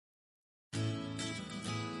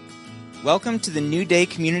Welcome to the New Day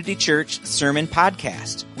Community Church Sermon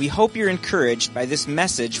Podcast. We hope you're encouraged by this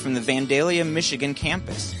message from the Vandalia, Michigan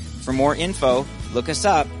campus. For more info, look us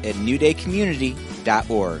up at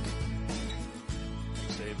newdaycommunity.org.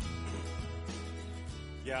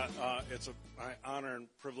 It's my honor and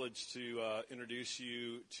privilege to introduce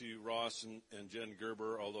you to Ross and Jen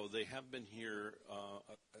Gerber, although they have been here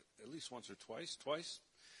at least once or twice.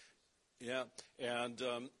 Yeah, and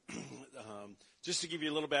just to give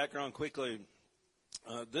you a little background quickly,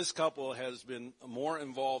 this couple has been more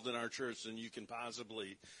involved in our church than you can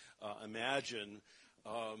possibly imagine.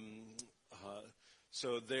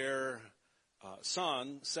 So their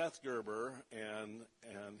son, Seth Gerber, and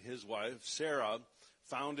his wife, Sarah,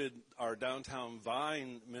 founded our Downtown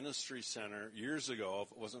Vine Ministry Center years ago.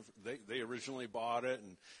 It wasn't they originally bought it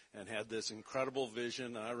and had this incredible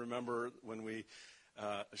vision. And I remember when we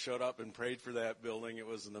showed up and prayed for that building. It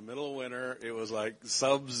was in the middle of winter. It was like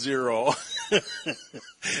sub-zero, and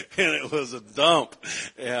it was a dump.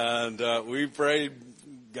 And we prayed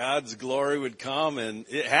God's glory would come, and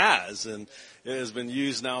it has. And it has been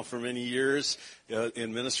used now for many years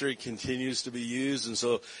in ministry. Continues to be used. And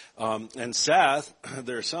so, and Seth,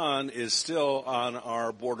 their son, is still on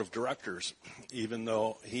our board of directors, even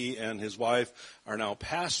though he and his wife are now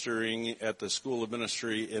pastoring at the School of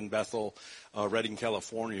Ministry in Bethel, Redding,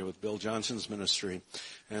 California, with Bill Johnson's ministry.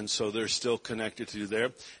 And so they're still connected to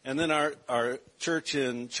there. And then our church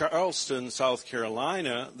in Charleston, South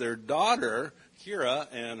Carolina, their daughter, Kira,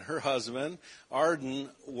 and her husband, Arden,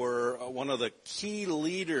 were one of the key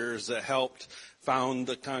leaders that helped found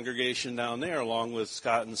the congregation down there, along with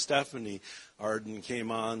Scott and Stephanie. Arden came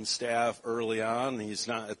on staff early on. He's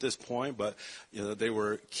not at this point, but they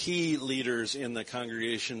were key leaders in the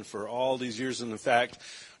congregation for all these years. And in fact,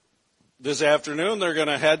 this afternoon they're going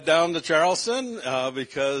to head down to Charleston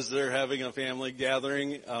because they're having a family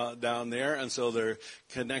gathering down there, and so they're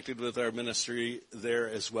connected with our ministry there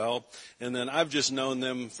as well. And then I've just known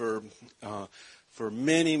them for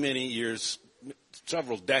many, many years,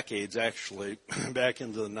 several decades actually, back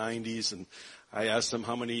into the 90s, and I asked him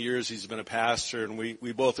how many years he's been a pastor, and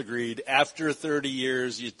we both agreed after 30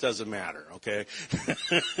 years, it doesn't matter, okay?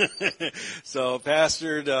 So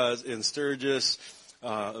pastored in Sturgis,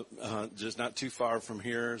 just not too far from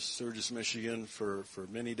here, Sturgis, Michigan, for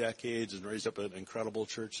many decades, and raised up an incredible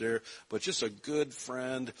church there. But just a good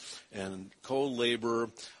friend and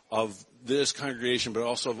co-laborer of this congregation, but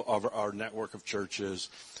also of our network of churches.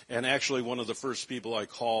 And actually one of the first people I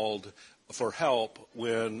called for help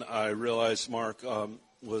when I realized Mark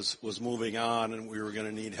was moving on and we were going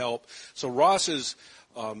to need help. So Ross has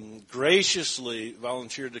graciously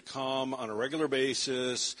volunteered to come on a regular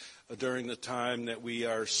basis during the time that we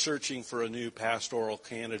are searching for a new pastoral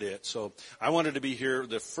candidate. So I wanted to be here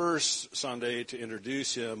the first Sunday to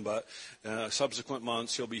introduce him, but subsequent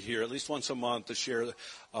months he'll be here at least once a month to share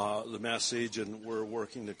the message, and we're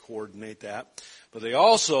working to coordinate that. But they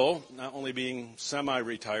also, not only being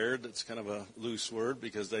semi-retired, that's kind of a loose word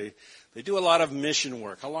because they do a lot of mission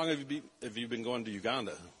work. How long have you been going to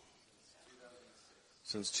Uganda?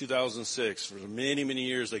 Since 2006. For many, many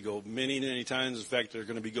years. They go many, many times. In fact, they're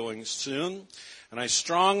going to be going soon. And I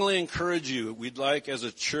strongly encourage you, we'd like as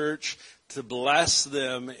a church to bless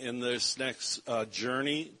them in this next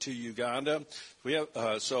journey to Uganda. We have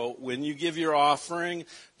so when you give your offering,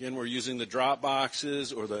 again, we're using the drop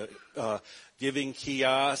boxes or the giving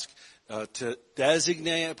kiosk to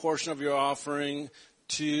designate a portion of your offering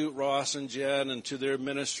to Ross and Jen and to their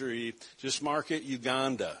ministry. Just mark it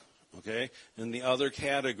Uganda. Okay, in the other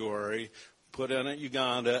category, put in it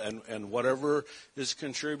Uganda, and whatever is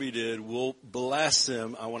contributed, we'll bless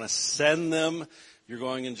them. I want to send them. You're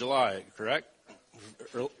going in July, correct?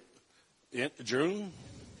 June?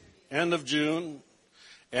 End of June.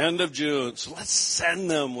 So let's send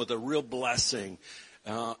them with a real blessing.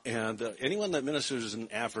 And anyone that ministers in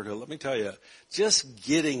Africa, let me tell you, just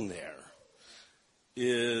getting there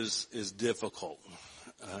is difficult.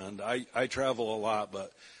 And I travel a lot,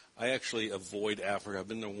 but I actually avoid Africa. I've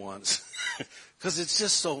been there once because it's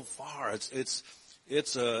just so far. It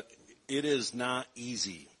is not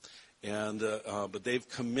easy. And but they've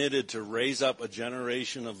committed to raise up a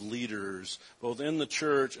generation of leaders, both in the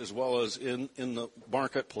church as well as in the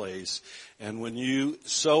marketplace. And when you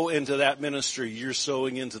sow into that ministry, you're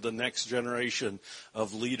sowing into the next generation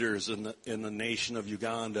of leaders in the nation of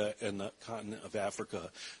Uganda and the continent of Africa.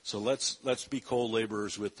 So let's be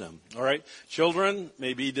co-laborers with them. All right, children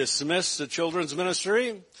may be dismissed to children's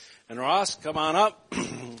ministry. And Ross, come on up,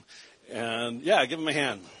 and yeah, give them a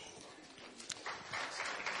hand.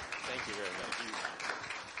 Thank you very much.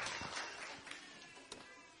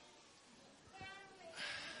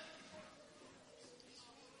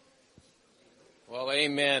 Well,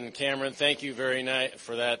 amen, Cameron. Thank you very much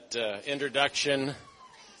for that introduction.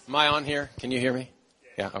 Am I on here? Can you hear me?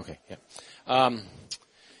 Yeah, okay, yeah.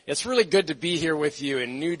 It's really good to be here with you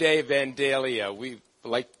in New Day Vandalia.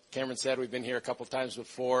 Like Cameron said, we've been here a couple times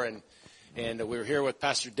before, and we were here with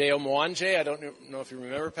Pastor Deo Mwanje. I don't know if you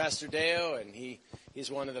remember Pastor Deo, and he's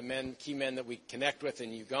one of the key men that we connect with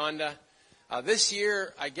in Uganda. This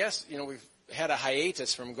year, I guess, we've had a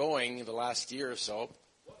hiatus from going the last year or so.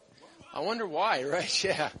 I wonder why, right?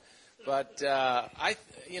 Yeah. But,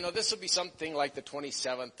 this will be something like the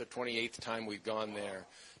 27th or 28th time we've gone there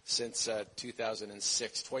since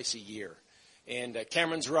 2006, twice a year. And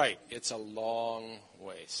Cameron's right. It's a long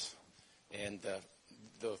ways. And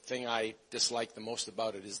the thing I dislike the most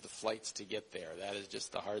about it is the flights to get there. That is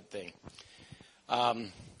just the hard thing.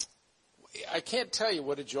 I can't tell you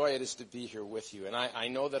what a joy it is to be here with you. And I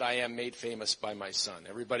know that I am made famous by my son.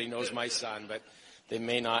 Everybody knows my son, but they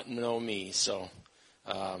may not know me. So,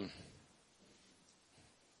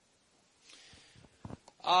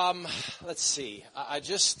 let's see. I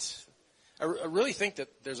really think that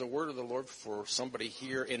there's a word of the Lord for somebody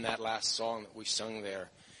here in that last song that we sung there.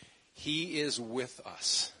 He is with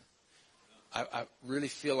us. I really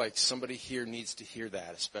feel like somebody here needs to hear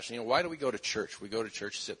that, especially. Why do we go to church? We go to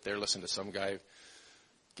church, sit there, listen to some guy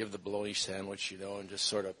give the bologna sandwich, and just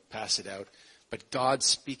sort of pass it out. But God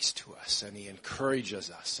speaks to us, and He encourages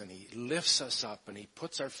us, and He lifts us up, and He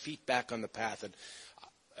puts our feet back on the path. And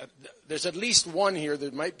there's at least one here,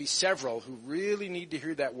 there might be several, who really need to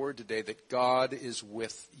hear that word today, that God is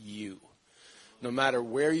with you. No matter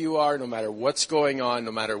where you are, no matter what's going on,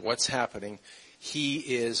 no matter what's happening, He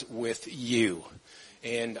is with you.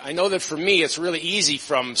 And I know that for me, it's really easy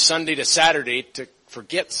from Sunday to Saturday to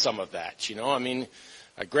forget some of that,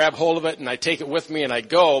 I grab hold of it and I take it with me and I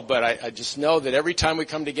go, but I just know that every time we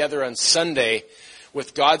come together on Sunday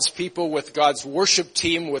with God's people, with God's worship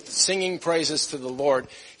team, with singing praises to the Lord,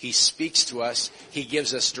 He speaks to us, He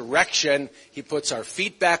gives us direction, He puts our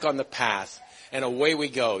feet back on the path, and away we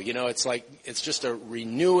go. It's just a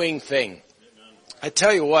renewing thing. I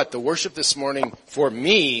tell you what, the worship this morning for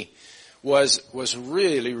me was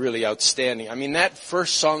really, really outstanding. That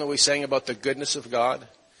first song that we sang about the goodness of God,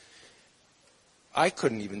 I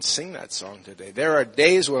couldn't even sing that song today. There are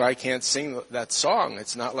days when I can't sing that song.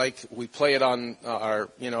 It's not like we play it on our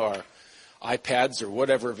iPads or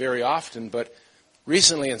whatever very often, but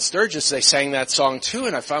recently in Sturgis they sang that song too,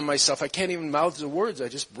 and I found myself, I can't even mouth the words. I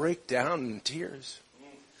just break down in tears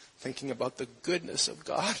thinking about the goodness of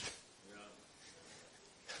God.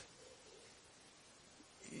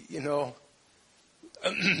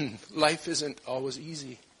 Life isn't always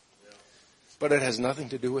easy, but it has nothing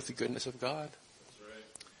to do with the goodness of God.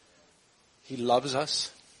 He loves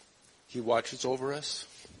us. He watches over us.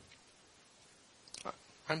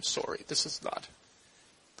 I'm sorry, this is not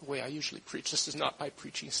the way I usually preach. This is not my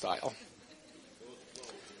preaching style.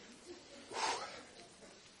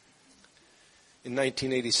 In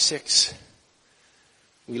 1986,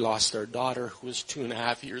 we lost our daughter, who was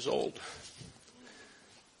 2.5 years old,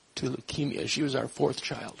 to leukemia. She was our 4th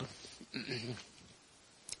child.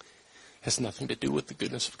 Has nothing to do with the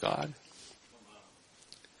goodness of God.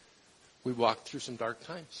 We walked through some dark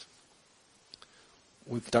times.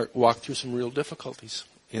 We've walked through some real difficulties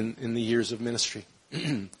in the years of ministry.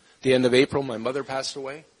 The end of April, my mother passed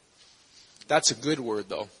away. That's a good word,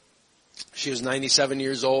 though. She was 97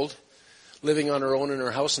 years old, living on her own in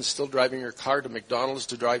her house and still driving her car to McDonald's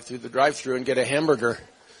to drive through the drive-thru and get a hamburger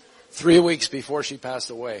 3 weeks before she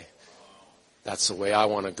passed away. That's the way I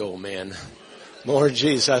want to go, man. Lord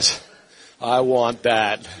Jesus, I want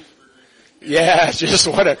that. Yeah, just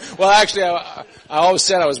want to. Well, actually, I always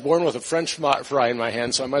said I was born with a French fry in my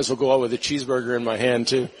hand, so I might as well go out with a cheeseburger in my hand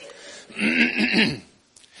too.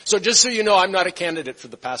 So just so you know, I'm not a candidate for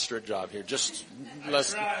the pastorate job here. Just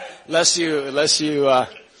lest you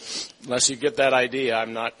get that idea,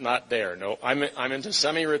 I'm not there. No, I'm into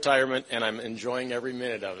semi-retirement and I'm enjoying every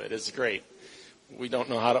minute of it. It's great. We don't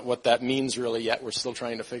know what that means really yet. We're still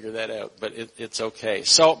trying to figure that out, but it's okay.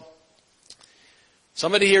 So.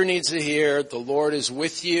 Somebody here needs to hear, the Lord is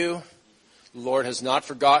with you. The Lord has not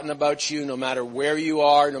forgotten about you, no matter where you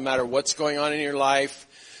are, no matter what's going on in your life,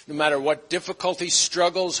 no matter what difficulties,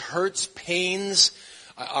 struggles, hurts, pains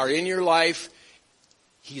are in your life.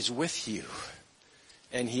 He's with you,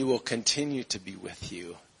 and He will continue to be with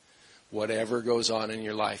you, whatever goes on in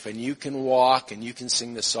your life. And you can walk and you can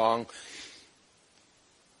sing the song,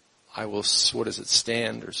 I will,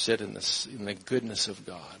 stand or sit in the goodness of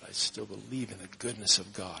God. I still believe in the goodness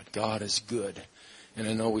of God. God is good. And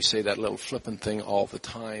I know we say that little flippant thing all the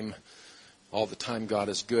time. all the time God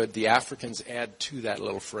is good. The Africans add to that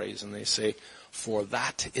little phrase and they say, for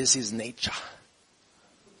that is his nature.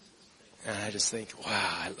 And I just think,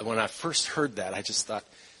 wow, when I first heard that, I just thought,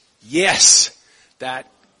 yes, that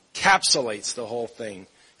encapsulates the whole thing.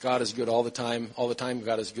 God is good all the time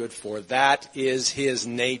God is good, for that is his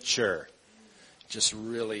nature. Just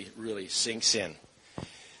really, really sinks in.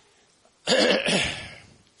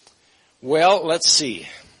 Well, let's see.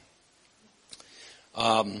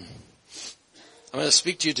 I'm going to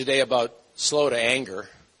speak to you today about slow to anger.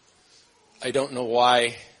 I don't know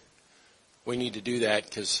why we need to do that,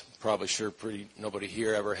 because probably nobody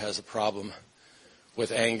here ever has a problem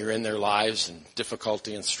with anger in their lives and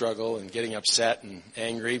difficulty and struggle and getting upset and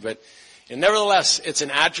angry. But nevertheless, it's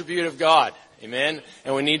an attribute of God. Amen?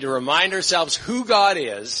 And we need to remind ourselves who God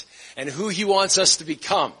is and who he wants us to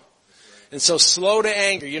become. And so slow to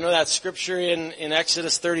anger. You know that scripture in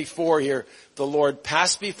Exodus 34 here. The Lord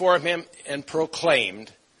passed before him and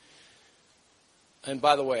proclaimed. And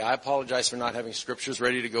by the way, I apologize for not having scriptures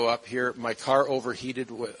ready to go up here. My car overheated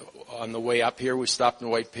on the way up here. We stopped in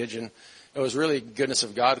White Pigeon. It was really goodness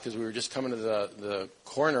of God, because we were just coming to the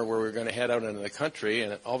corner where we were going to head out into the country,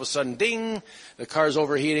 and all of a sudden, ding, the car's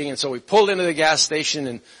overheating. And so we pulled into the gas station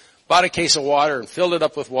and bought a case of water and filled it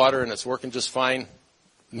up with water, and it's working just fine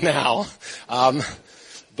now.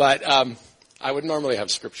 But I would normally have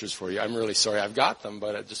scriptures for you. I'm really sorry. I've got them,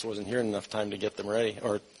 but I just wasn't here in enough time to get them ready,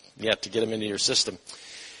 or yet to get them into your system.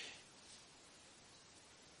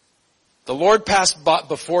 The Lord passed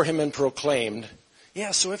before him and proclaimed.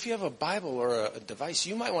 Yeah, so if you have a Bible or a device,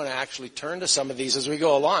 you might want to actually turn to some of these as we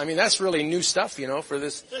go along. I mean, that's really new stuff, for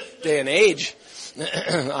this day and age.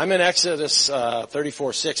 I'm in Exodus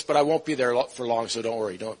 34:6, but I won't be there for long, so don't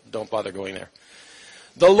worry. Don't bother going there.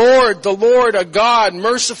 The Lord, a God,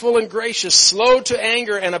 merciful and gracious, slow to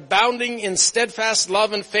anger and abounding in steadfast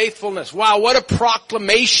love and faithfulness. Wow, what a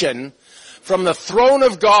proclamation from the throne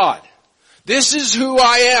of God. This is who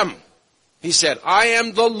I am. He said, I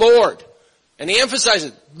am the Lord. And he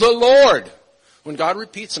emphasizes, the Lord. When God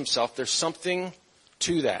repeats himself, there's something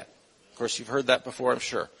to that. Of course, you've heard that before, I'm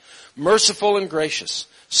sure. Merciful and gracious,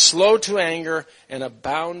 slow to anger, and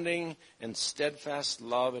abounding in steadfast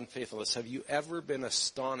love and faithfulness. Have you ever been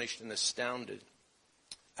astonished and astounded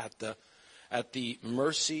at the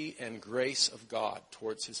mercy and grace of God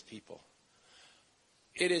towards his people?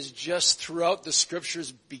 It is just throughout the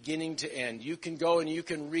scriptures beginning to end. You can go and you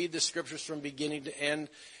can read the scriptures from beginning to end,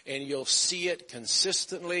 and you'll see it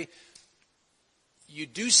consistently. You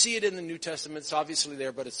do see it in the New Testament. It's obviously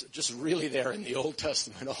there, but it's just really there in the Old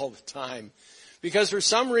Testament all the time. Because for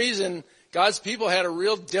some reason, God's people had a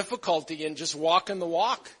real difficulty in just walking the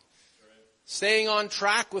walk. Staying on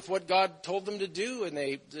track with what God told them to do, and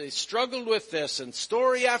they struggled with this, and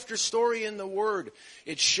story after story in the Word,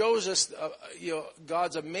 it shows us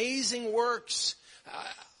God's amazing works.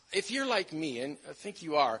 If you're like me, and I think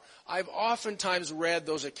you are, I've oftentimes read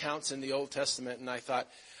those accounts in the Old Testament, and I thought,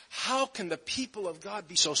 how can the people of God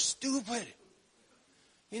be so stupid?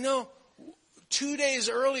 2 days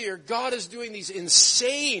earlier, God is doing these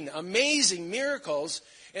insane, amazing miracles,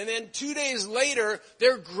 and then 2 days later,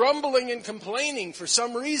 they're grumbling and complaining for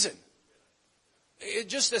some reason. It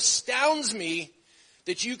just astounds me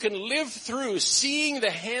that you can live through seeing the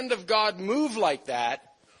hand of God move like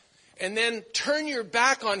that and then turn your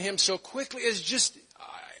back on him so quickly. It's just,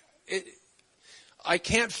 I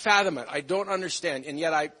can't fathom it. I don't understand. And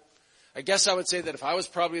yet I guess I would say that if I was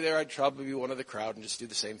probably there, I'd probably be one of the crowd and just do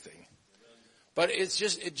the same thing. But it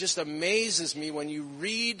just amazes me when you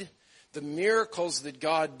read the miracles that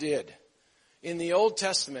God did in the Old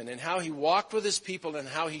Testament and how he walked with his people and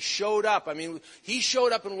how he showed up. I mean, he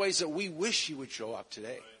showed up in ways that we wish he would show up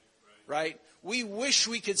today, right? We wish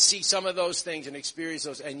we could see some of those things and experience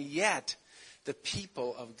those. And yet, the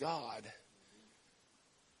people of God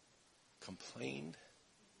complained,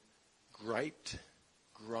 griped,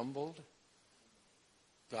 grumbled,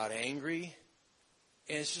 got angry.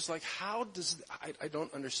 And it's just like, I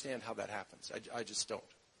don't understand how that happens. I just don't.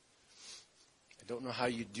 I don't know how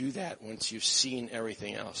you do that once you've seen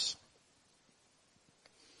everything else.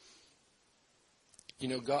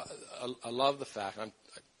 God, I love the fact, I'm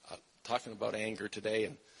talking about anger today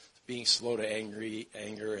and being slow to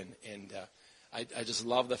anger, and I just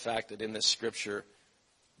love the fact that in this scripture,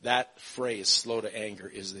 that phrase, slow to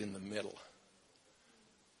anger, is in the middle.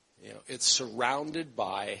 It's surrounded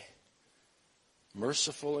by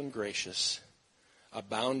merciful and gracious,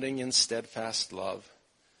 abounding in steadfast love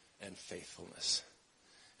and faithfulness.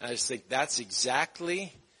 And I just think that's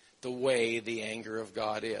exactly the way the anger of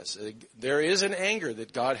God is. There is an anger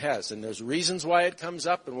that God has, and there's reasons why it comes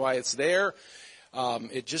up and why it's there.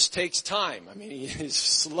 It just takes time. I mean, he is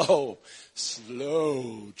slow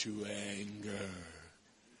to anger.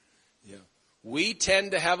 Yeah. We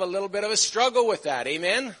tend to have a little bit of a struggle with that.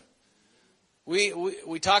 Amen?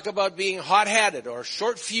 We talk about being hot-headed or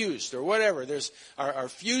short-fused or whatever. Our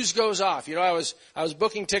fuse goes off. You know, I was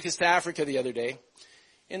booking tickets to Africa the other day,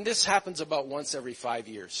 and this happens about once every 5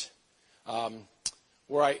 years,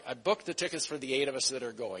 where I booked the tickets for the 8 of us that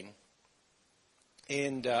are going,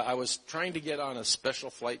 and I was trying to get on a special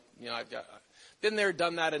flight. You know, I've been there,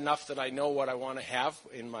 done that enough that I know what I want to have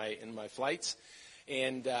in my flights,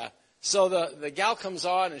 and so the gal comes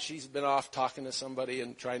on, and she's been off talking to somebody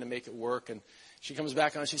and trying to make it work. And she comes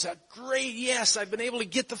back on, and she said, "Great, yes, I've been able to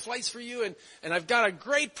get the flights for you, and I've got a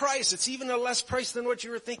great price. It's even a less price than what you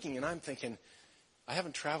were thinking." And I'm thinking, I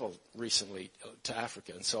haven't traveled recently to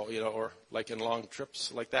Africa, and so, you know, or like in long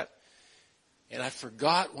trips like that. And I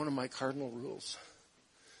forgot one of my cardinal rules.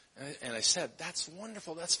 And I said, "That's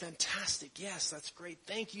wonderful. That's fantastic. Yes, that's great.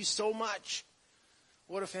 Thank you so much.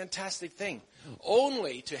 What a fantastic thing."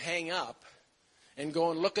 Only to hang up and go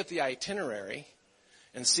and look at the itinerary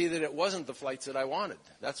and see that it wasn't the flights that I wanted.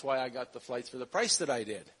 That's why I got the flights for the price that I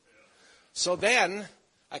did. So then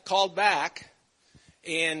I called back,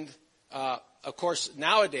 and of course,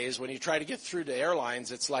 nowadays when you try to get through to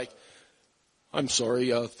airlines, it's like, "I'm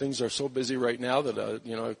sorry, things are so busy right now that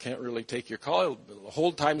you know, I can't really take your call. The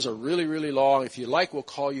hold times are really, really long. If you like, we'll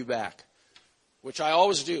call you back." Which I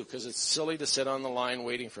always do, because it's silly to sit on the line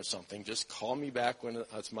waiting for something. Just call me back when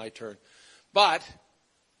it's my turn. But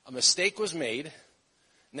a mistake was made.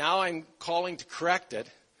 Now I'm calling to correct it.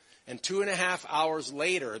 And 2.5 hours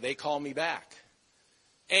later, they call me back.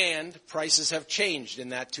 And prices have changed in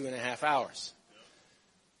that 2.5 hours.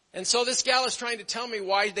 And so this gal is trying to tell me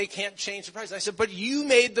why they can't change the price. I said, "But you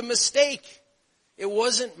made the mistake. It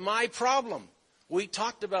wasn't my problem. We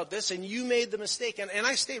talked about this, and you made the mistake." And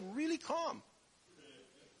I stayed really calm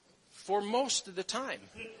for most of the time,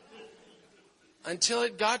 until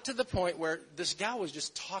it got to the point where this gal was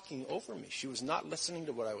just talking over me. She was not listening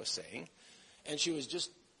to what I was saying, and she was just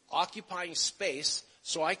occupying space,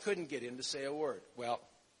 so I couldn't get in to say a word. Well,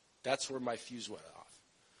 that's where my fuse went off.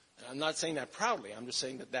 And I'm not saying that proudly. I'm just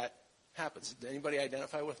saying that happens. Did anybody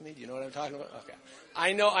identify with me? Do you know what I'm talking about? Okay.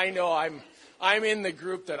 I know. I'm in the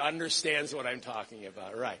group that understands what I'm talking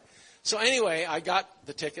about. Right. So anyway, I got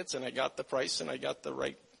the tickets, and I got the price, and I got the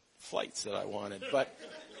right flights that I wanted. But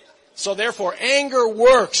so therefore, anger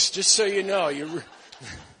works, just so you know.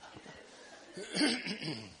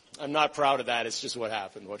 I'm not proud of that. It's just what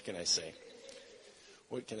happened. What can I say?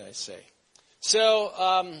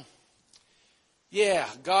 So, yeah,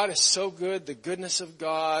 God is so good. The goodness of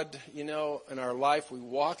God, you know, in our life. We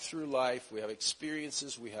walk through life. We have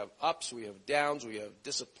experiences. We have ups. We have downs. We have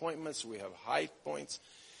disappointments. We have high points.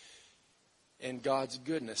 And God's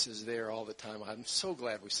goodness is there all the time. I'm so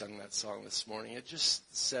glad we sang that song this morning. It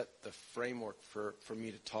just set the framework for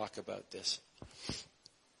me to talk about this.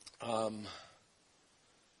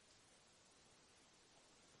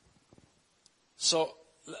 So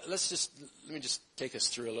let me just take us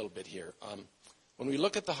through a little bit here. When we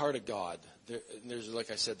look at the heart of God, there's,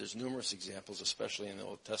 like I said, there's numerous examples, especially in the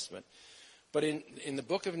Old Testament. But in the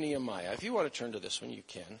book of Nehemiah, if you want to turn to this one, you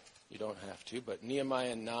can. You don't have to. But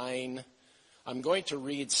Nehemiah 9... I'm going to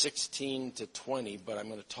read 16 to 20, but I'm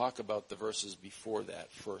going to talk about the verses before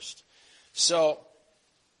that first. So,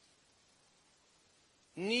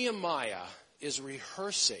 Nehemiah is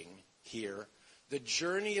rehearsing here the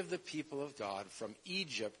journey of the people of God from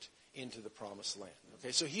Egypt into the Promised Land.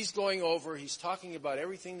 Okay, so he's going over, he's talking about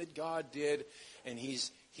everything that God did, and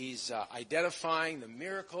he's identifying the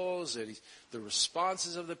miracles, and the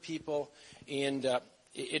responses of the people, and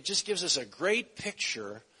it just gives us a great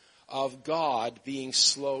picture of God being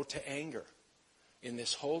slow to anger in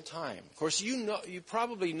this whole time. Of course, you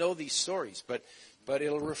probably know these stories, but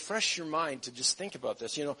it'll refresh your mind to just think about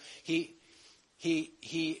this. You know, he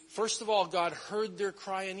first of all, God heard their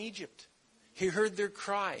cry in Egypt. He heard their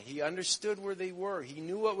cry. He understood where they were. He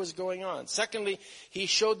knew what was going on. Secondly, he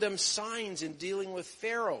showed them signs in dealing with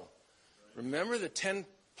Pharaoh. Remember the 10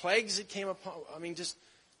 plagues that came upon? I mean, just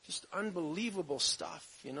unbelievable stuff,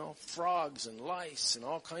 you know, frogs and lice and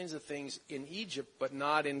all kinds of things in Egypt, but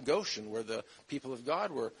not in Goshen, where the people of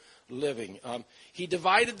God were living. He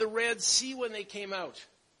divided the Red Sea when they came out.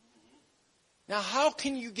 Now, how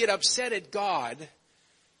can you get upset at God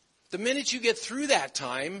the minute you get through that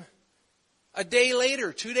time, a day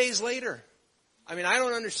later, 2 days later? I mean, I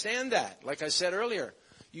don't understand that. Like I said earlier,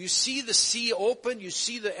 you see the sea open, you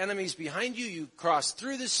see the enemies behind you, you cross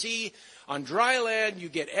through the sea on dry land, you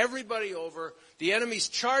get everybody over, the enemies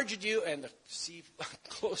charge at you, and the sea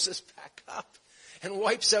closes back up. and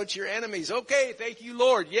wipes out your enemies. Okay, thank you,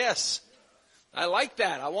 Lord. Yes. I like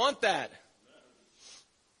that. I want that.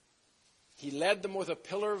 He led them with a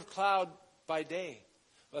pillar of cloud by day,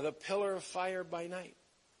 with a pillar of fire by night.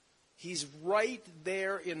 He's right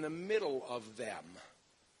there in the middle of them.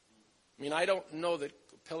 I mean, I don't know that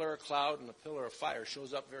a pillar of cloud and a pillar of fire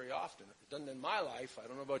shows up very often. It doesn't in my life. I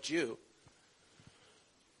don't know about you.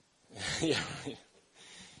 Yeah.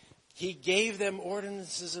 He gave them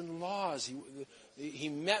ordinances and laws. He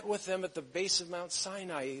met with them at the base of Mount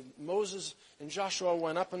Sinai. Moses and Joshua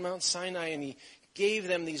went up on Mount Sinai, and he gave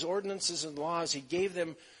them these ordinances and laws. He gave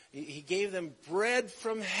them bread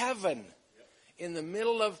from heaven in the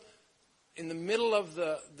middle of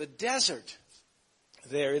the desert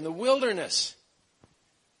there in the wilderness.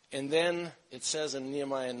 And then it says in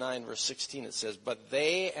Nehemiah 9 verse 16, it says, "But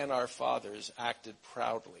they and our fathers acted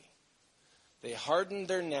proudly. They hardened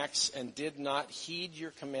their necks and did not heed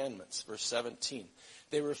your commandments." Verse 17.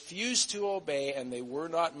 "They refused to obey, and they were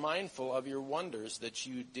not mindful of your wonders that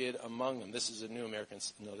you did among them." This is a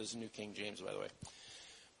this is a New King James, by the way.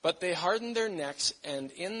 "But they hardened their necks,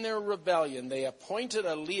 and in their rebellion they appointed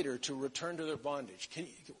a leader to return to their bondage."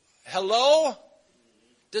 Hello?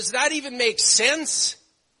 Does that even make sense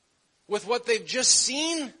with what they've just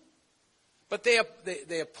seen? But they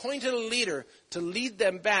appointed a leader to lead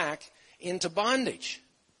them back into bondage.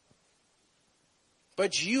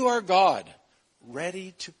 "But you are God,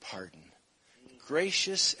 ready to pardon,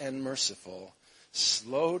 gracious and merciful,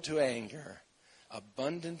 slow to anger,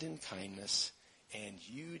 abundant in kindness, and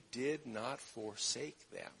you did not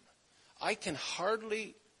forsake them." I can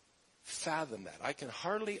hardly fathom that. I can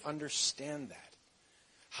hardly understand that.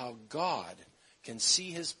 How God can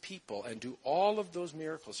see his people and do all of those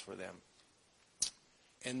miracles for them,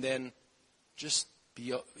 and then just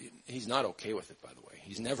he's not okay with it, by the way.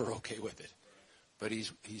 He's never okay with it. But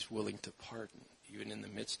he's willing to pardon, even in the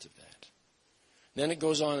midst of that. Then it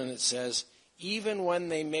goes on and it says, "Even when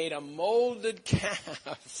they made a molded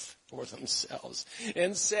calf for themselves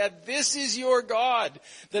and said, 'This is your God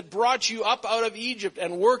that brought you up out of Egypt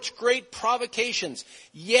and worked great provocations.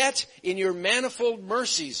 Yet in your manifold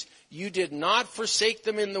mercies you did not forsake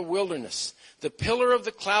them in the wilderness. The pillar of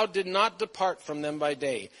the cloud did not depart from them by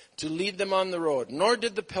day to lead them on the road, nor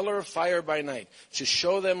did the pillar of fire by night to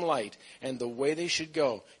show them light and the way they should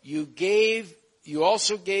go. You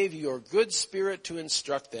also gave your good spirit to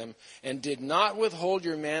instruct them, and did not withhold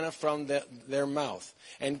your manna from their mouth,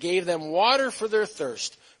 and gave them water for their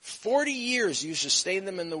thirst. 40 years you sustained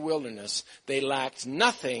them in the wilderness. They lacked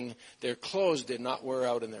nothing. Their clothes did not wear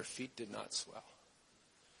out, and their feet did not swell."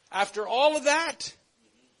 After all of that,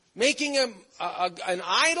 making an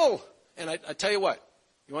idol. And I tell you what,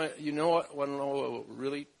 want to know what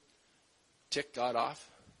really ticked God off?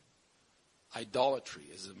 Idolatry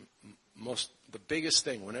is the biggest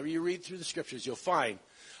thing. Whenever you read through the scriptures, you'll find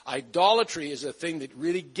idolatry is a thing that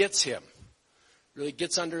really gets him, really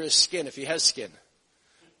gets under his skin, if he has skin.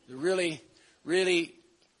 It really, really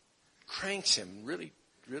cranks him, really,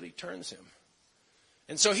 really turns him.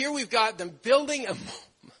 And so here we've got them building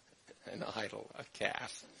an idol, a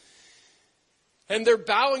calf. And they're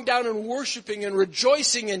bowing down and worshiping and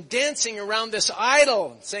rejoicing and dancing around this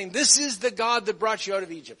idol, saying, "This is the God that brought you out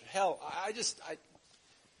of Egypt." Hell,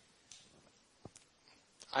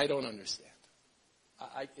 I don't understand.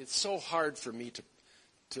 It's so hard for me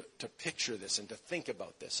to picture this and to think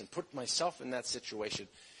about this and put myself in that situation.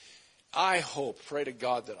 I pray to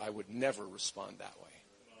God that I would never respond that way.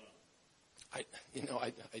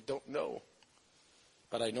 I don't know.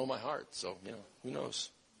 But I know my heart, so, who knows?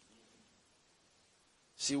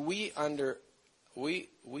 See, we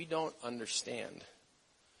don't understand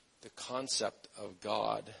the concept of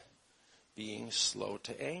God being slow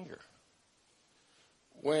to anger.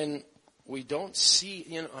 When we don't see,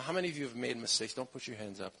 how many of you have made mistakes? Don't put your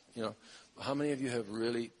hands up. How many of you have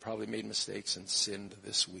really probably made mistakes and sinned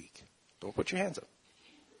this week? Don't put your hands up.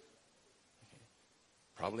 Okay.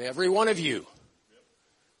 Probably every one of you.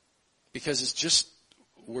 Because it's just,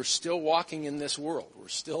 we're still walking in this world. We're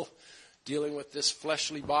still dealing with this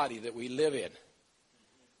fleshly body that we live in.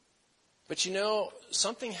 But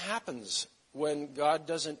something happens when God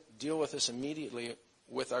doesn't deal with us immediately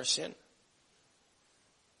with our sin.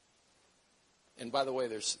 And by the way,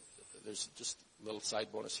 there's just a little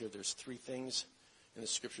side bonus here. There's 3 things in the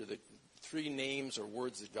scripture, 3 names or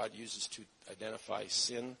words that God uses to identify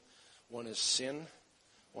sin. One is sin,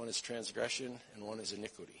 one is transgression, and one is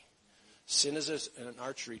iniquity. Sin is an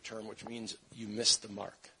archery term, which means you missed the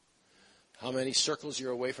mark. How many circles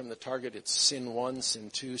you're away from the target? It's sin 1, sin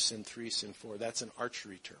 2, sin 3, sin 4. That's an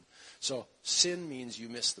archery term. So sin means you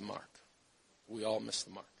missed the mark. We all miss the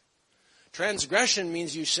mark. Transgression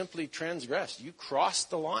means you simply transgressed. You crossed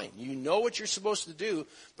the line. You know what you're supposed to do,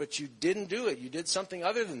 but you didn't do it. You did something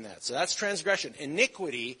other than that. So that's transgression.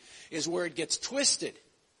 Iniquity is where it gets twisted.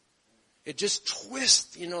 It just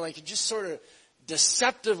twists, like it just sort of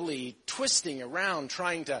deceptively twisting around,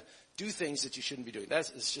 trying to do things that you shouldn't be doing.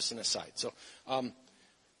 It's just an aside.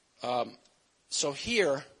 So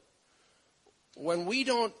here, when we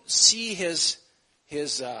don't see his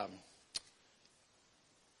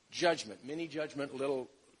judgment, mini judgment, little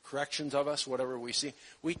corrections of us, whatever we see,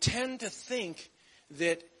 we tend to think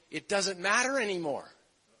that it doesn't matter anymore.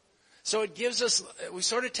 So it gives us, we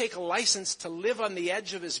sort of take a license to live on the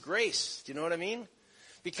edge of his grace. Do you know what I mean?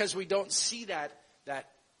 Because we don't see that,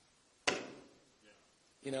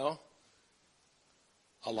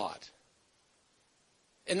 a lot.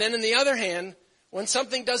 And then on the other hand, when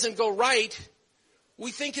something doesn't go right,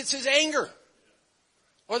 we think it's his anger.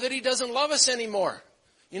 Or that he doesn't love us anymore.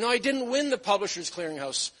 I didn't win the Publishers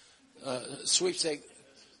Clearinghouse sweepstake.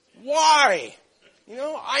 Why?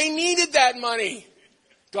 I needed that money.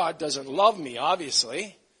 God doesn't love me,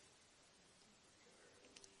 obviously.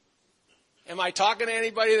 Am I talking to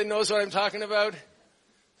anybody that knows what I'm talking about?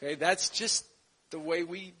 Okay, that's just the way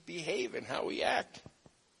we behave and how we act.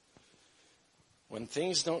 When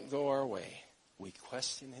things don't go our way, we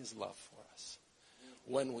question his love for us.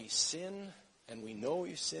 When we sin and we know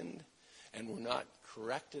we sinned and we're not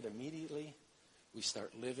corrected immediately, we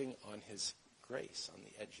start living on his grace, on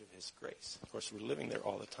the edge of his grace. Of course, we're living there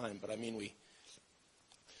all the time, but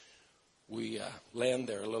we land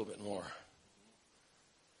there a little bit more.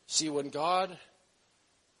 See, when God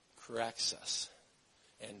corrects us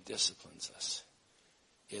and disciplines us,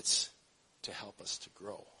 it's to help us to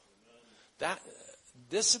grow. That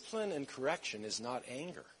discipline and correction is not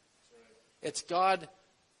anger. It's God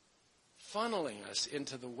funneling us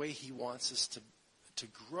into the way he wants us to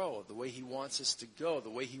grow, the way he wants us to go, the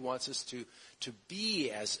way he wants us to be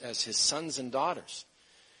as his sons and daughters.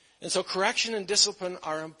 And so correction and discipline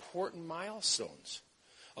are important milestones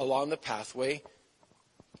along the pathway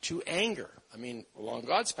to anger. Along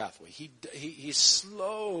God's pathway. He's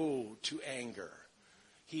slow to anger.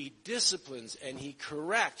 He disciplines and he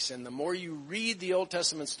corrects. And the more you read the Old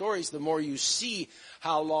Testament stories, the more you see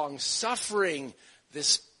how long-suffering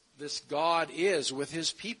this God is with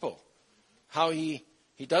his people. How he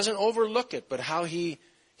doesn't overlook it, but how he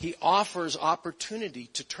offers opportunity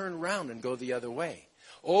to turn around and go the other way.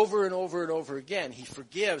 Over and over and over again, he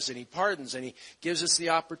forgives and he pardons and he gives us the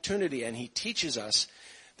opportunity and he teaches us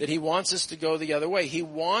that he wants us to go the other way. He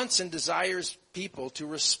wants and desires people to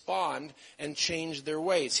respond and change their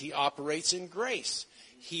ways. He operates in grace.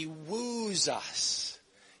 He woos us.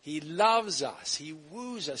 He loves us. He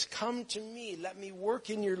woos us. Come to me. Let me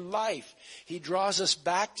work in your life. He draws us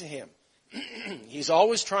back to him. He's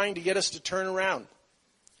always trying to get us to turn around,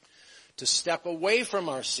 to step away from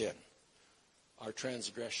our sin, our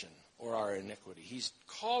transgression, or our iniquity. He's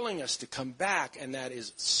calling us to come back, and that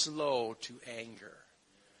is slow to anger.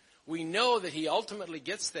 We know that he ultimately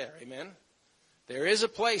gets there, amen? There is a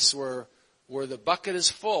place where the bucket is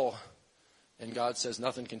full, and God says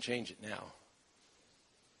nothing can change it now.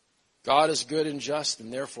 God is good and just,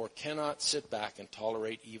 and therefore cannot sit back and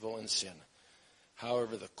tolerate evil and sin.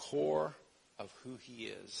 However, the core of who he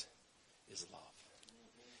is love.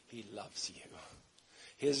 He loves you.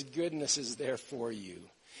 His goodness is there for you.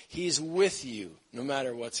 He's with you no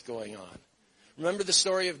matter what's going on. Remember the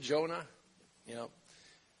story of Jonah?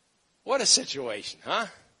 What a situation, huh?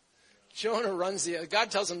 Jonah runs God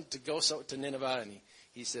tells him to go to Nineveh, and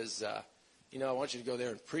he says, I want you to go there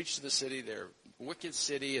and preach to the city. They're a wicked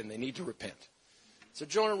city, and they need to repent. So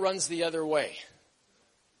Jonah runs the other way.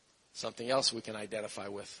 Something else we can identify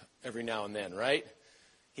with every now and then, right?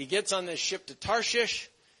 He gets on this ship to Tarshish.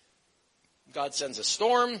 God sends a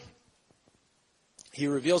storm. He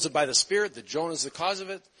reveals it by the Spirit that Jonah is the cause of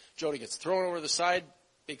it. Jonah gets thrown over the side.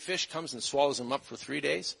 Big fish comes and swallows him up for 3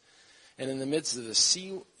 days. And in the midst of the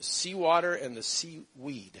seawater and the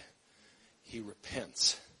seaweed, he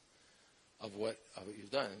repents of what he's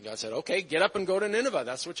done. And God said, okay, get up and go to Nineveh.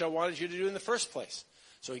 That's what I wanted you to do in the first place.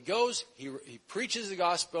 So he goes, he preaches the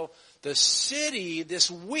gospel. The city,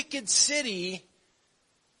 this wicked city,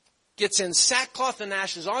 gets in sackcloth and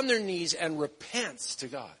ashes on their knees and repents to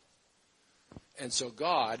God. And so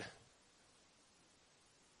God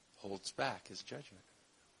holds back his judgment,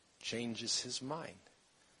 changes his mind.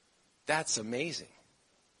 That's amazing.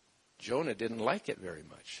 Jonah didn't like it very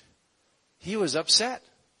much. He was upset.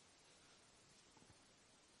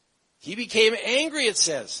 He became angry, it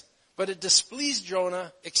says. But it displeased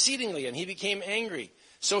Jonah exceedingly, and he became angry.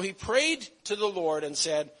 So he prayed to the Lord and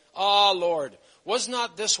said, Lord, Was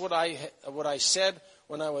not this what I said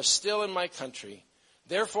when I was still in my country?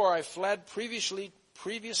 Therefore I fled previously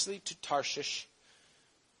to Tarshish.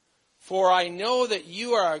 For I know that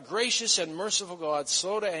you are a gracious and merciful God,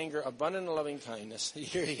 slow to anger, abundant in loving kindness. You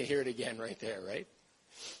hear it again right there, right?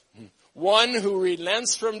 One who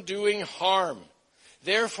relents from doing harm.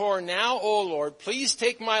 Therefore now, O Lord, please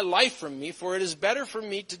take my life from me, for it is better for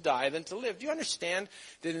me to die than to live. Do you understand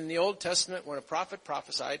that in the Old Testament, when a prophet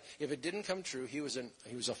prophesied, if it didn't come true, he was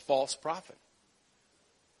a false prophet?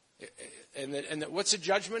 And what's the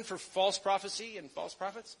judgment for false prophecy and false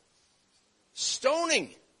prophets? Stoning.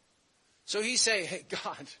 So he's saying, hey,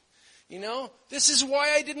 God, this is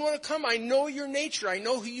why I didn't want to come. I know your nature. I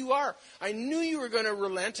know who you are. I knew you were going to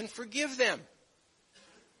relent and forgive them.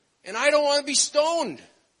 And I don't want to be stoned.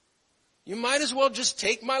 You might as well just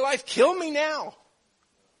take my life. Kill me now.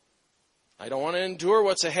 I don't want to endure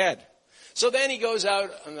what's ahead. So then he goes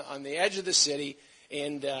out on the edge of the city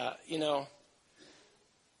and,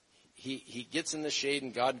 he gets in the shade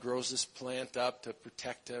and God grows this plant up to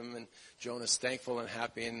protect him. And Jonah's thankful and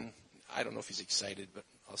happy. And I don't know if he's excited, but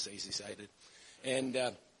I'll say he's excited. And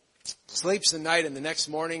sleeps the night, and the next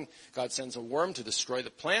morning God sends a worm to destroy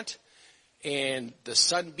the plant. And the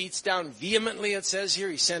sun beats down vehemently, it says here.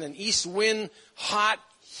 He sent an east wind, hot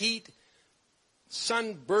heat,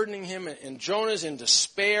 sun burdening him, and Jonah's in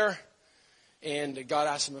despair. And God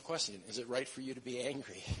asked him a question. Is it right for you to be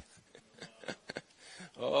angry?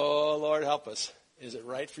 Oh, Lord, help us. Is it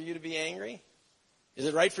right for you to be angry? Is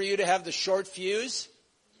it right for you to have the short fuse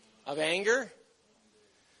of anger?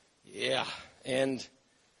 Yeah. And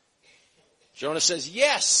Jonah says,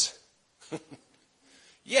 yes.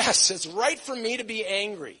 Yes, it's right for me to be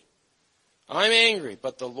angry. I'm angry.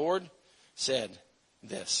 But the Lord said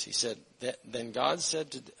this. He said, then God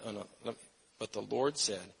said but the Lord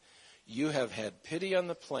said, you have had pity on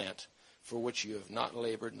the plant for which you have not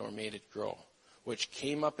labored nor made it grow, which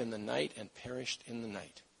came up in the night and perished in the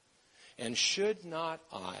night. And should not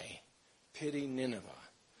I pity Nineveh,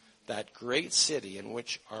 that great city in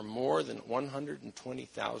which are more than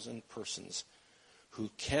 120,000 persons who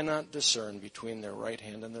cannot discern between their right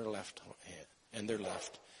hand and their left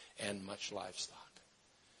and much livestock.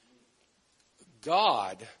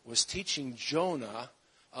 God was teaching Jonah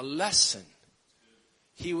a lesson.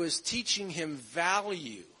 He was teaching him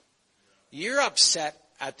value. You're upset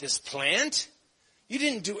at this plant. You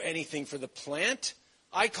didn't do anything for the plant.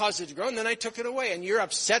 I caused it to grow and then I took it away. And you're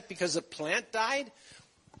upset because the plant died?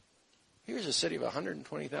 Here's a city of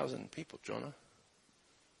 120,000 people, Jonah.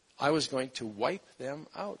 I was going to wipe them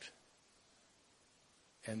out.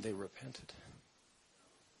 And they repented.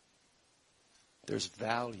 There's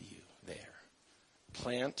value there.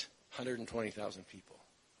 Plant, 120,000 people.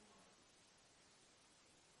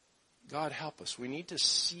 God help us. We need to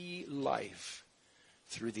see life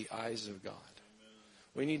through the eyes of God.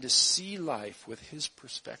 We need to see life with His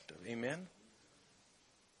perspective. Amen?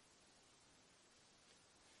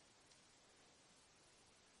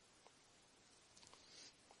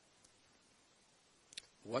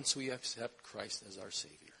 Once we accept Christ as our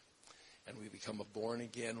Savior and we become a born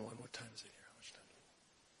again one, what time is it here? How much time?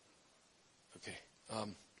 Okay.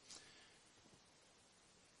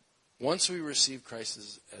 Once we receive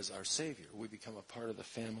Christ as our Savior, we become a part of the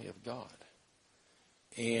family of God.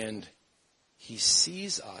 And He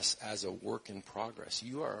sees us as a work in progress.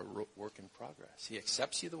 You are a work in progress. He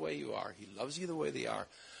accepts you the way you are. He loves you the way they are.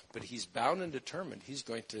 But He's bound and determined He's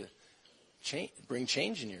going to bring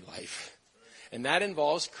change in your life. And that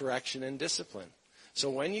involves correction and discipline. So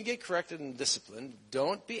when you get corrected and disciplined,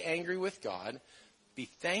 don't be angry with God. Be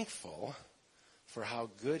thankful for how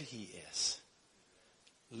good He is.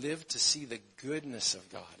 Live to see the goodness of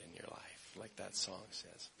God in your life, like that song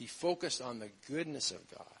says. Be focused on the goodness of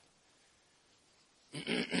God.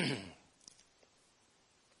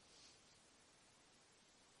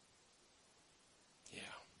 Yeah.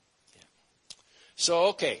 So,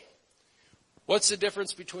 okay. What's the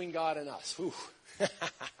difference between God and us?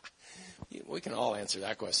 We can all answer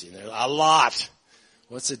that question. There's a lot.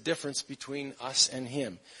 What's the difference between us and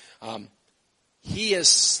Him? He is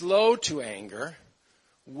slow to anger.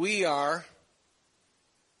 We are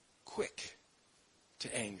quick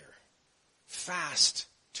to anger. Fast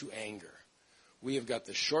to anger. We have got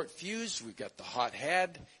the short fuse. We've got the hot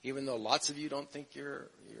head, even though lots of you don't think you're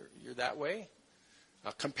that way.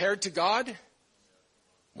 Compared to God,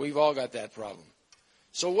 we've all got that problem.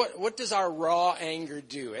 So what does our raw anger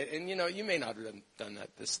do? And you may not have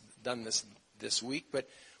done this week, but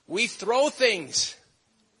we throw things,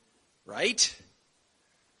 right?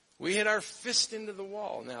 We hit our fist into the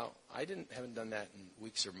wall. Now, I haven't done that in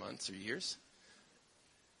weeks or months or years.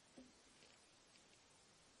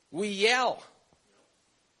 We yell,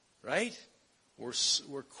 right?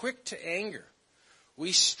 We're quick to anger.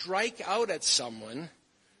 We strike out at someone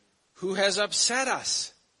who has upset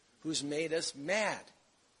us, who's made us mad.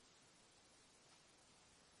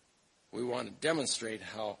 We want to demonstrate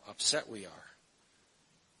how upset we are.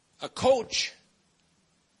 A coach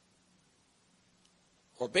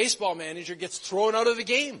or baseball manager gets thrown out of the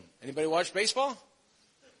game. Anybody watch baseball?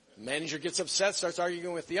 The manager gets upset, starts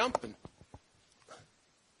arguing with the ump, and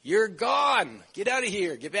you're gone. Get out of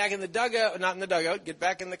here. Get back in the dugout. Not in the dugout. Get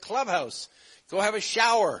back in the clubhouse. Go have a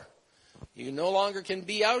shower. You no longer can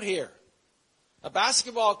be out here. A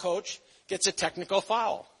basketball coach gets a technical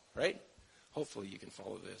foul, right? Hopefully you can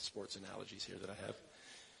follow the sports analogies here that I have.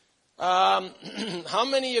 How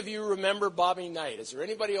many of you remember Bobby Knight? Is there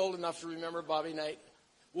anybody old enough to remember Bobby Knight?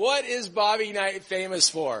 What is Bobby Knight famous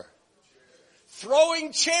for?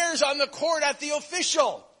 Throwing chairs on the court at the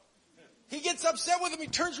official. He gets upset with him. He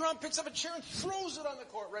turns around, picks up a chair, and throws it on the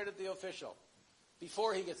court right at the official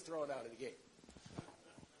before he gets thrown out of the game.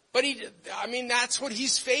 But that's what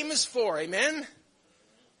he's famous for. Amen?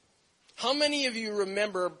 How many of you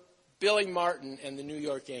remember Billy Martin and the New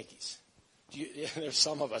York Yankees? There's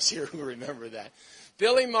some of us here who remember that.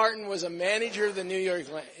 Billy Martin was a manager of the New York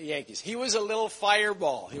Yankees. He was a little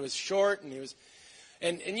fireball. He was short, and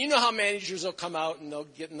and you know how managers will come out and they'll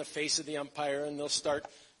get in the face of the umpire and they'll start,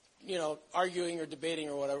 arguing or debating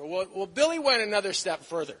or whatever. Well, Billy went another step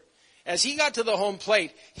further. As he got to the home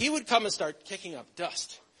plate, he would come and start kicking up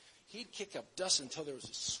dust. He'd kick up dust until there was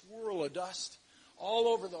a swirl of dust all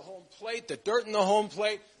over the home plate, the dirt in the home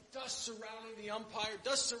plate, dust surrounding the umpire,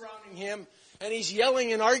 dust surrounding him, and he's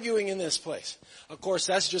yelling and arguing in this place. Of course,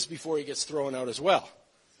 that's just before he gets thrown out as well.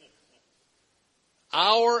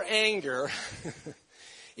 Our anger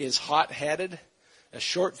is hot-headed, a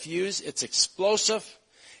short fuse, it's explosive,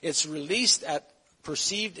 it's released at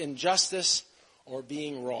perceived injustice or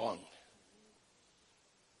being wrong.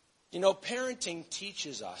 Parenting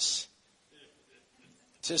teaches us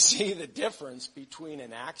to see the difference between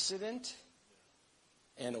an accident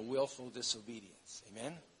and a willful disobedience.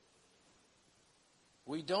 Amen?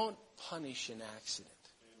 We don't punish an accident.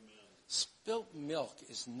 Amen. Spilt milk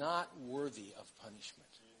is not worthy of punishment.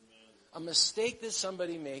 Amen. A mistake that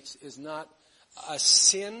somebody makes is not a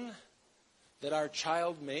sin that our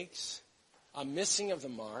child makes. A missing of the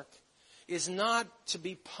mark is not to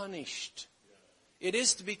be punished. Yeah. It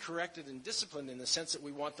is to be corrected and disciplined in the sense that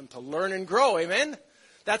we want them to learn and grow. Amen?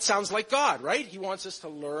 That sounds like God, right? He wants us to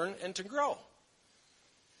learn and to grow.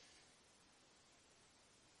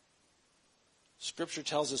 Scripture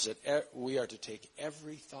tells us that we are to take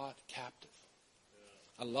every thought captive.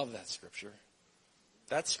 I love that scripture.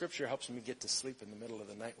 That scripture helps me get to sleep in the middle of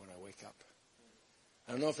the night when I wake up.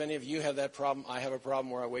 I don't know if any of you have that problem. I have a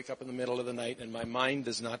problem where I wake up in the middle of the night and my mind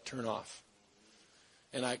does not turn off.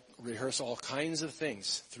 And I rehearse all kinds of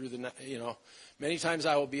things through the night. Many times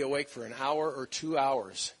I will be awake for an hour or 2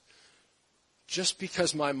 hours just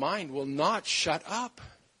because my mind will not shut up.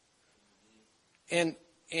 And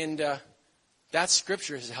that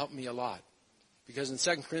scripture has helped me a lot. Because in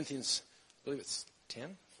 2 Corinthians, I believe it's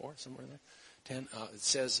 10:4, somewhere in there, 10, it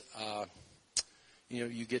says,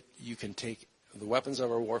 you can take, the weapons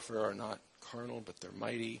of our warfare are not carnal, but they're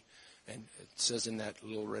mighty. And it says in that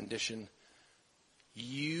little rendition,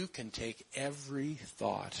 you can take every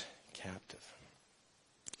thought captive.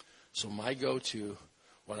 So my go-to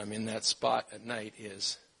when I'm in that spot at night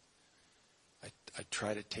is I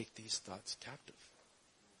try to take these thoughts captive.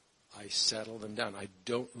 I settle them down. I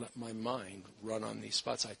don't let my mind run on these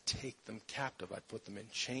spots. I take them captive. I put them in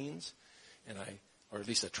chains, or at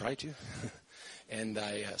least I try to. And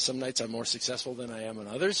some nights I'm more successful than I am on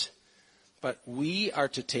others. But we are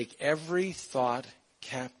to take every thought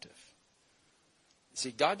captive.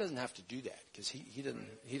 See, God doesn't have to do that because he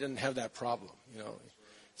didn't have that problem.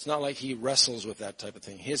 It's not like he wrestles with that type of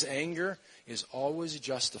thing. His anger is always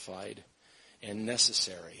justified and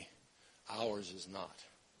necessary. Ours is not.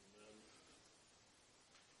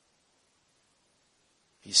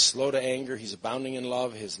 He's slow to anger. He's abounding in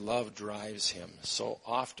love. His love drives him. So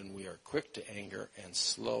often we are quick to anger and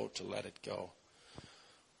slow to let it go.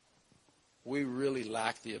 We really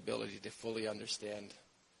lack the ability to fully understand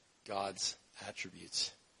God's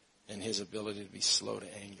attributes and his ability to be slow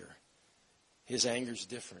to anger. His anger is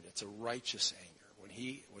different. It's a righteous anger. When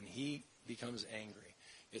he becomes angry,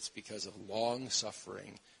 it's because of long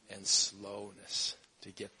suffering and slowness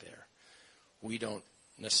to get there. We don't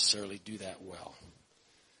necessarily do that well.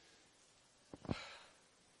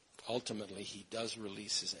 Ultimately, he does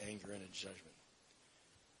release his anger in a judgment.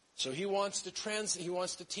 So he wants to teach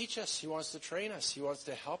us. He wants to train us. He wants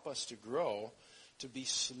to help us to grow to be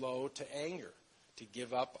slow to anger, to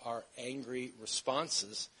give up our angry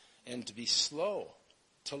responses, and to be slow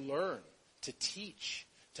to learn, to teach,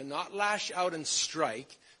 to not lash out and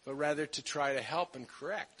strike, but rather to try to help and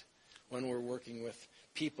correct when we're working with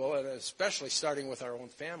people, and especially starting with our own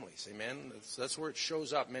families. Amen? That's where it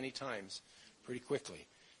shows up many times pretty quickly.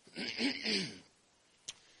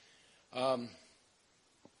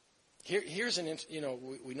 Here's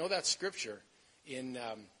we know that scripture in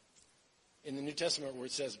the New Testament where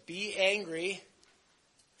it says, "Be angry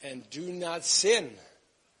and do not sin."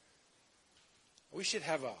 We should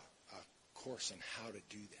have a course on how to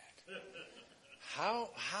do that.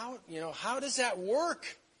 How does that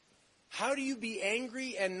work? How do you be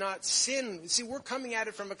angry and not sin? See, we're coming at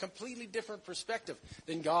it from a completely different perspective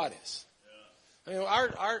than God is. Yeah.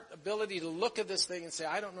 Our ability to look at this thing and say,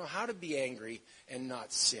 I don't know how to be angry and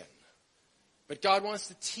not sin. But God wants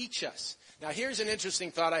to teach us. Now, here's an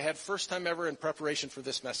interesting thought I had first time ever in preparation for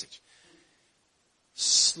this message.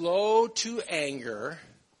 Slow to anger,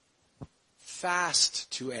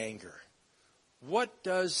 fast to anger. What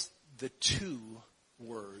does the to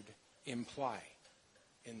word imply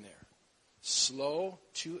in there? Slow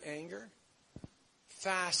to anger,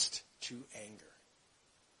 fast to anger.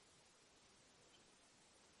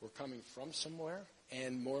 We're coming from somewhere,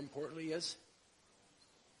 and more importantly is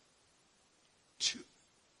to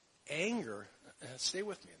anger. Stay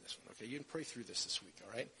with me on this one, okay? You can pray through this week,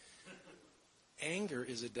 all right? Anger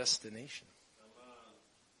is a destination.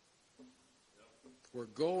 We're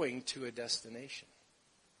going to a destination.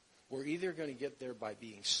 We're either going to get there by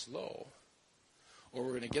being slow, or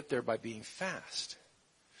we're going to get there by being fast.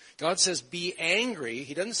 God says, be angry.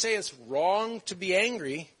 He doesn't say it's wrong to be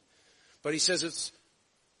angry, but he says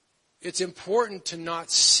it's important to not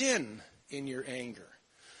sin in your anger.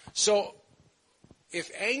 So, if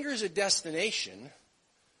anger is a destination,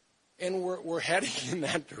 and we're heading in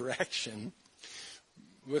that direction,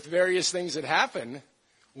 with various things that happen,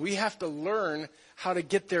 we have to learn how to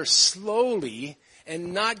get there slowly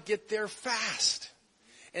and not get there fast.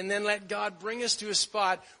 And then let God bring us to a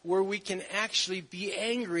spot where we can actually be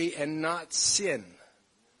angry and not sin.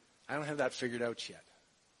 I don't have that figured out yet.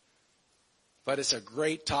 But it's a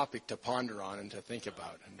great topic to ponder on and to think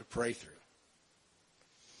about and to pray through.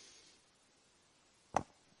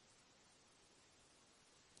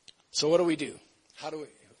 So what do we do? How do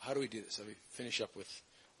we do this? Let me finish up with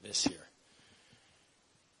this here.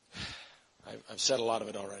 I've said a lot of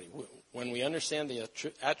it already. When we understand the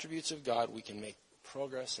attributes of God, we can make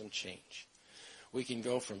progress and change. We can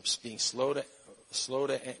go from being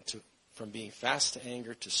from being fast to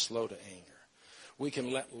anger to slow to anger. We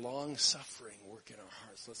can let long suffering work in our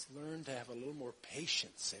hearts. Let's learn to have a little more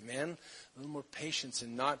patience. Amen? A little more patience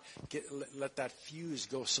and not let that fuse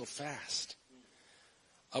go so fast.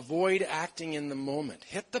 Avoid acting in the moment.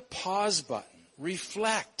 Hit the pause button.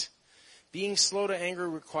 Reflect. Being slow to anger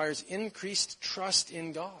requires increased trust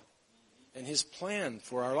in God and His plan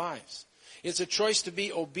for our lives. It's a choice to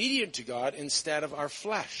be obedient to God instead of our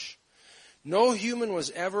flesh. No human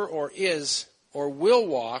was ever or is or will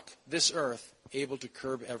walk this earth able to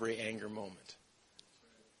curb every anger moment.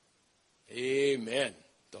 Amen.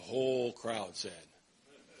 The whole crowd said.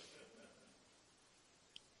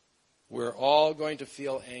 We're all going to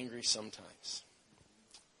feel angry sometimes.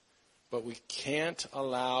 But we can't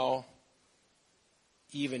allow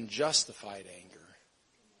even justified anger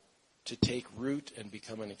to take root and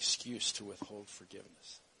become an excuse to withhold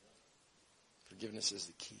forgiveness. Forgiveness is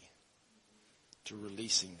the key to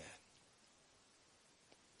releasing that.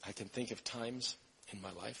 I can think of times in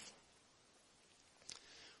my life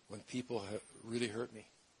when people have really hurt me.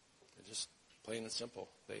 They're just plain and simple.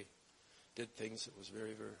 They did things that was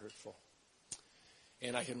very, very hurtful.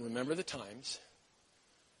 And I can remember the times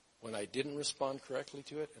when I didn't respond correctly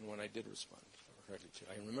to it and when I did respond correctly to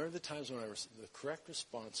it. I remember the times when the correct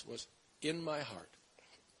response was in my heart.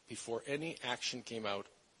 Before any action came out,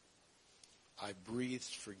 I breathed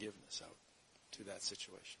forgiveness out to that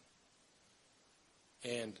situation.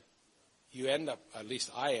 And you end up, at least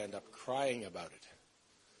I end up, crying about it.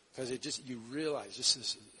 Because you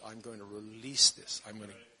realize I'm going to release this. I'm going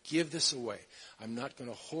to give this away. I'm not going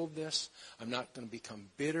to hold this. I'm not going to become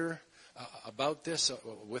bitter about this,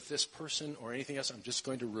 with this person or anything else. I'm just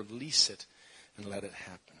going to release it and let it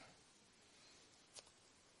happen.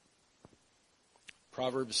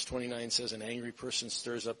 Proverbs 29 says, an angry person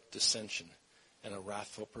stirs up dissension, and a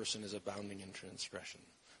wrathful person is abounding in transgression.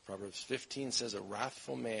 Proverbs 15 says, a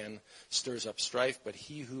wrathful man stirs up strife, but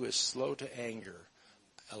he who is slow to anger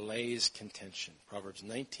allays contention. Proverbs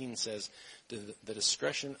 19 says, the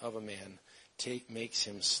discretion of a man makes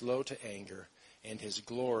him slow to anger, and his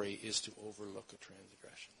glory is to overlook a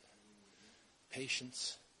transgression.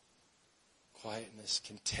 Patience, quietness,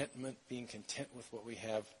 contentment, being content with what we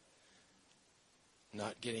have,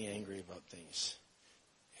 not getting angry about things.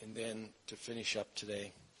 And then to finish up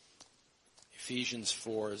today, Ephesians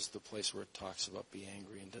 4 is the place where it talks about be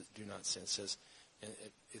angry and do not sin. It says, and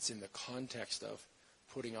it's in the context of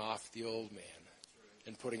putting off the old man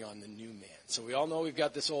and putting on the new man. So we all know we've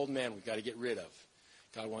got this old man we've got to get rid of.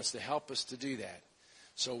 God wants to help us to do that.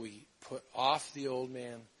 So we put off the old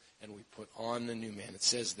man and we put on the new man. It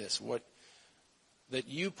says this, that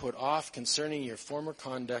you put off concerning your former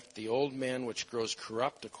conduct the old man which grows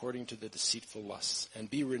corrupt according to the deceitful lusts, and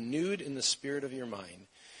be renewed in the spirit of your mind,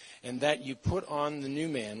 and that you put on the new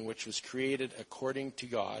man which was created according to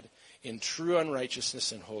God in true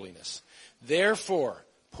unrighteousness and holiness. Therefore,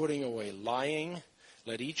 putting away lying,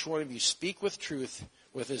 let each one of you speak with truth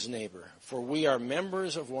with his neighbor, for we are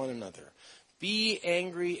members of one another. Be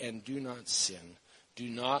angry and do not sin. Do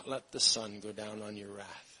not let the sun go down on your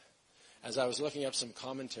wrath. As I was looking up some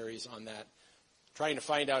commentaries on that, trying to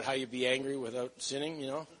find out how you be angry without sinning,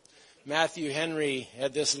 Matthew Henry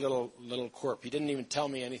had this little quirk. He didn't even tell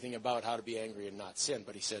me anything about how to be angry and not sin,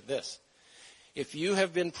 but he said this. If you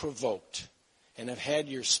have been provoked and have had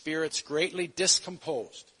your spirits greatly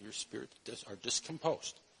discomposed, your spirits are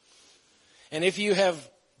discomposed, and if you have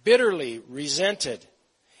bitterly resented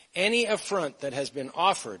any affront that has been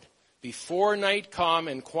offered before night calm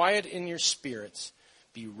and quiet in your spirits,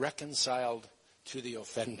 be reconciled to the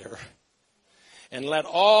offender. And let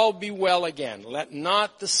all be well again. Let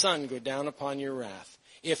not the sun go down upon your wrath.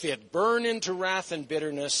 If it burn into wrath and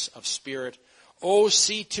bitterness of spirit,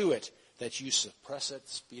 see to it that you suppress it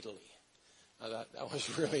speedily. Now that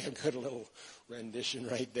was really a good little rendition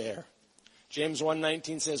right there. James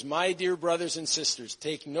 1:19 says, my dear brothers and sisters,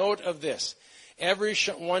 take note of this.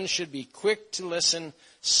 Everyone should be quick to listen,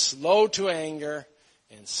 slow to anger,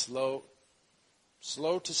 and slow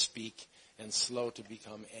to speak, and slow to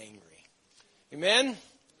become angry. Amen?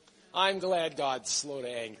 I'm glad God's slow to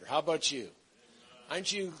anger. How about you?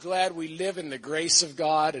 Aren't you glad we live in the grace of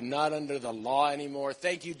God and not under the law anymore?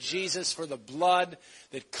 Thank you, Jesus, for the blood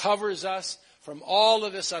that covers us from all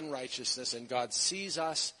of this unrighteousness, and God sees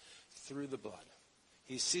us through the blood.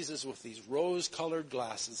 He sees us with these rose-colored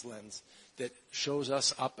glasses lens that shows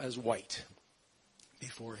us up as white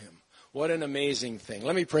before him. What an amazing thing.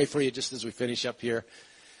 Let me pray for you just as we finish up here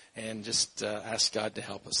and just ask God to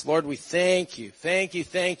help us. Lord, we thank you. Thank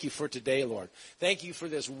you for today, Lord. Thank you for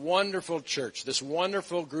this wonderful church, this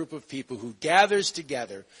wonderful group of people who gathers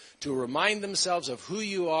together to remind themselves of who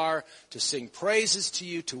you are, to sing praises to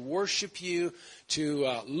you, to worship you,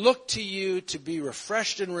 to look to you, to be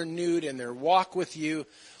refreshed and renewed in their walk with you.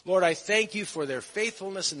 Lord, I thank you for their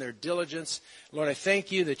faithfulness and their diligence. Lord, I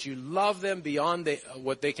thank you that you love them beyond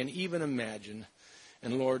what they can even imagine.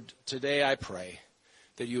 And Lord, today I pray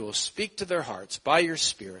that you will speak to their hearts by your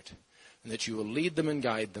Spirit, and that you will lead them and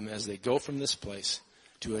guide them as they go from this place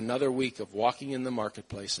to another week of walking in the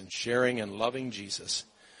marketplace and sharing and loving Jesus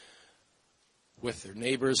with their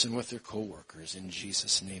neighbors and with their co-workers. In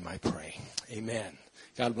Jesus' name I pray. Amen.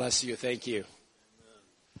 God bless you. Thank you.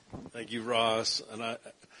 Thank you, Ross. And I'm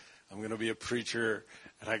going to be a preacher,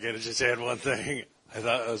 and I got to just add one thing. I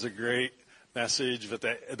thought it was a great message, but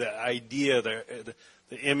the idea, the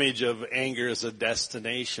image of anger as a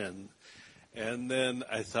destination. And then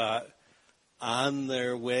I thought, on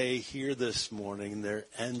their way here this morning, their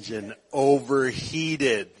engine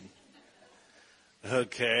overheated.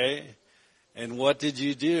 Okay? And what did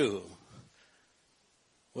you do?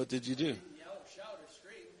 What did you do?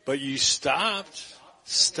 But you stopped.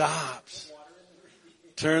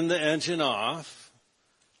 Turned the engine off.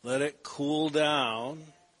 Let it cool down.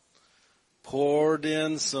 Poured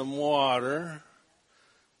in some water.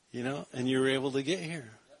 And you were able to get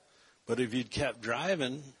here. But if you'd kept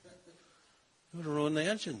driving, it would have ruined the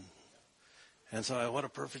engine. And so what a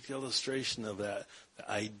perfect illustration of that.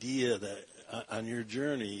 The idea that on your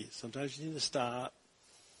journey, sometimes you need to stop,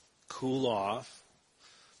 cool off,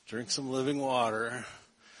 drink some living water,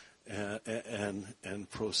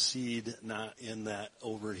 and proceed not in that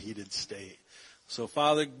overheated state. So,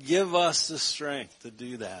 Father, give us the strength to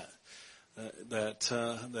do that.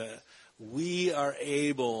 That we are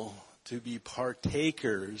able to be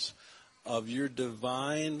partakers of your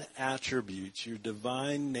divine attributes, your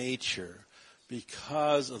divine nature,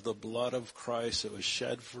 because of the blood of Christ that was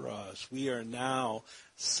shed for us. We are now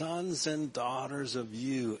sons and daughters of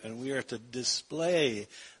you, and we are to display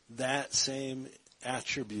that same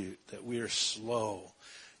attribute, that we are slow.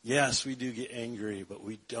 Yes, we do get angry, but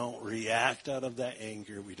we don't react out of that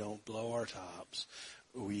anger. We don't blow our tops.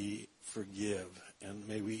 we forgive. And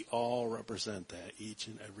may we all represent that each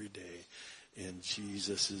and every day in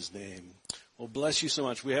Jesus' name. Well, bless you so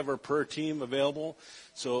much. We have our prayer team available.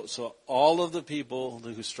 So all of the people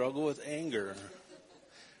who struggle with anger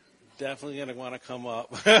definitely going to want to come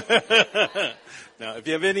up. Now, if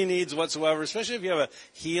you have any needs whatsoever, especially if you have a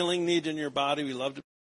healing need in your body, we love to